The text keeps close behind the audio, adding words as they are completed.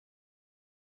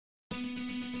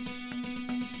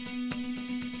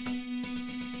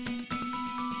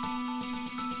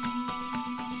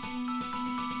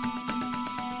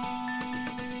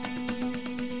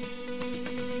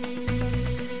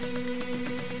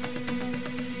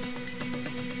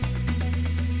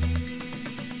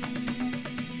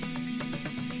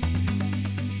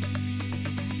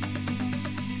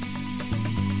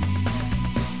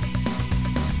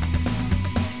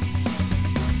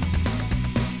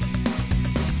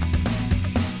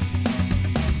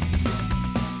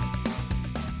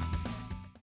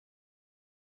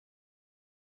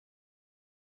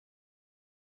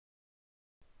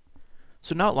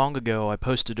So not long ago I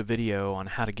posted a video on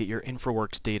how to get your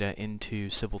InfraWorks data into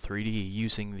Civil 3D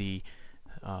using the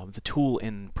tool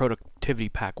in Productivity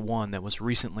Pack 1 that was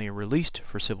recently released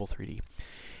for Civil 3D.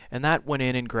 And that went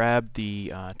in and grabbed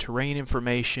the terrain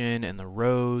information and the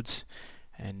roads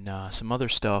and some other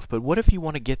stuff. But what if you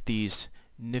want to get these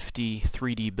nifty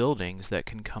 3D buildings that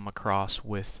can come across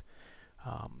with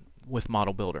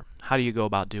Model Builder? How do you go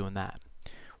about doing that?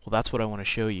 Well, that's what I want to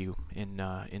show you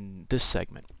in this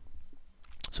segment.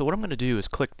 So what I'm going to do is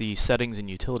click the Settings and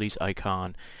Utilities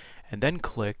icon and then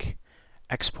click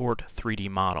Export 3D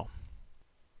Model.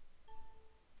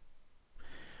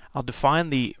 I'll define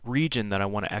the region that I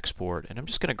want to export, and I'm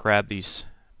just going to grab these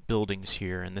buildings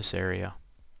here in this area.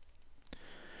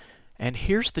 And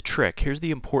here's the trick. Here's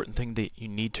the important thing that you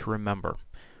need to remember.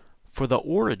 For the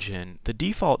origin, the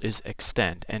default is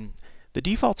Extend, and the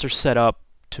defaults are set up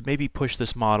to maybe push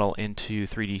this model into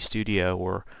 3D Studio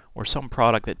or some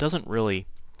product that doesn't really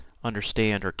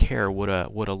understand or care what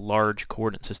a large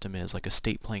coordinate system is, like a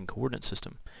state plane coordinate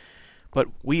system. But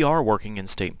we are working in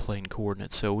state plane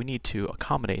coordinates, so we need to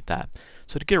accommodate that.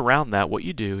 So to get around that, what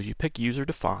you do is you pick User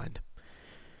Defined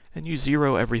and you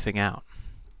zero everything out.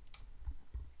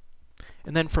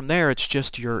 And then from there it's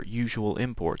just your usual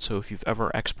import. So if you've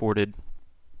ever exported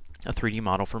a 3D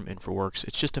model from InfraWorks,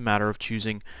 it's just a matter of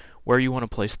choosing where you want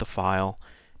to place the file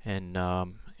and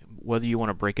whether you want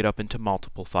to break it up into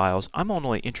multiple files. I'm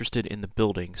only interested in the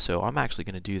buildings, so I'm actually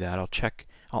going to do that.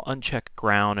 I'll uncheck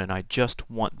ground and I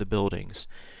just want the buildings.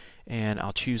 And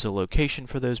I'll choose a location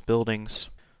for those buildings.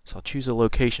 So I'll choose a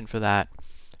location for that,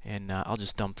 and I'll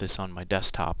just dump this on my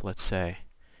desktop, let's say,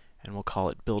 and we'll call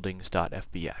it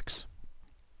buildings.fbx.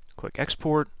 Click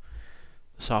Export.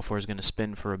 The software is going to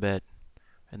spin for a bit,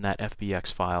 and that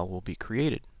FBX file will be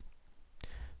created.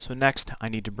 So next, I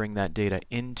need to bring that data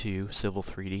into Civil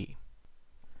 3D.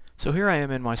 So here I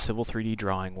am in my Civil 3D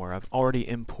drawing where I've already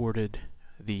imported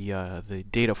the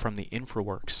data from the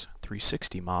InfraWorks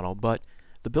 360 model, but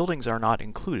the buildings are not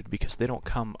included because they don't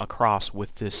come across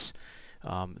with this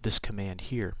command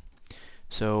here.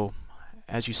 So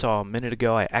as you saw a minute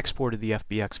ago, I exported the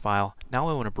FBX file. Now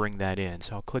I want to bring that in.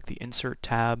 So I'll click the Insert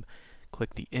tab,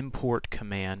 click the Import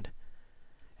command,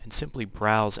 and simply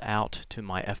browse out to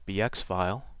my FBX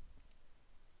file.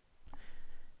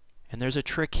 And there's a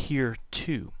trick here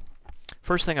too.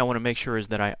 First thing I want to make sure is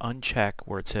that I uncheck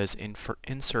where it says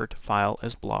Insert File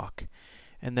as Block.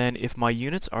 And then if my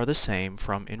units are the same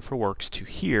from InfraWorks to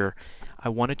here, I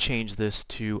want to change this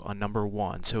to a number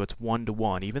 1. So it's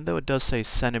 1:1. Even though it does say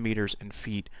centimeters and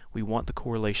feet, we want the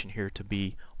correlation here to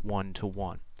be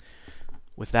 1:1.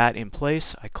 With that in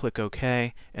place, I click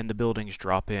OK, and the buildings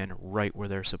drop in right where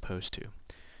they're supposed to.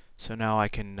 So now I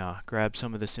can grab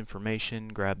some of this information,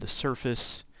 grab the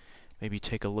surface, maybe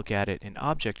take a look at it in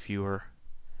Object Viewer,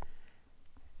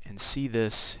 and see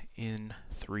this in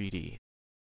 3D.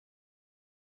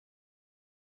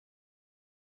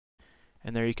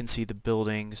 And there you can see the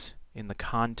buildings in the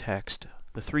context,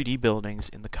 the 3D buildings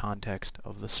in the context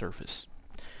of the surface.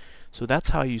 So that's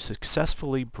how you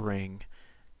successfully bring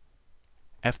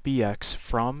FBX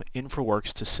from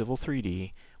InfraWorks to Civil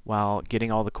 3D while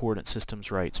getting all the coordinate systems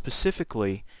right,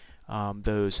 specifically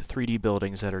those 3D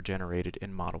buildings that are generated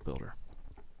in Model Builder.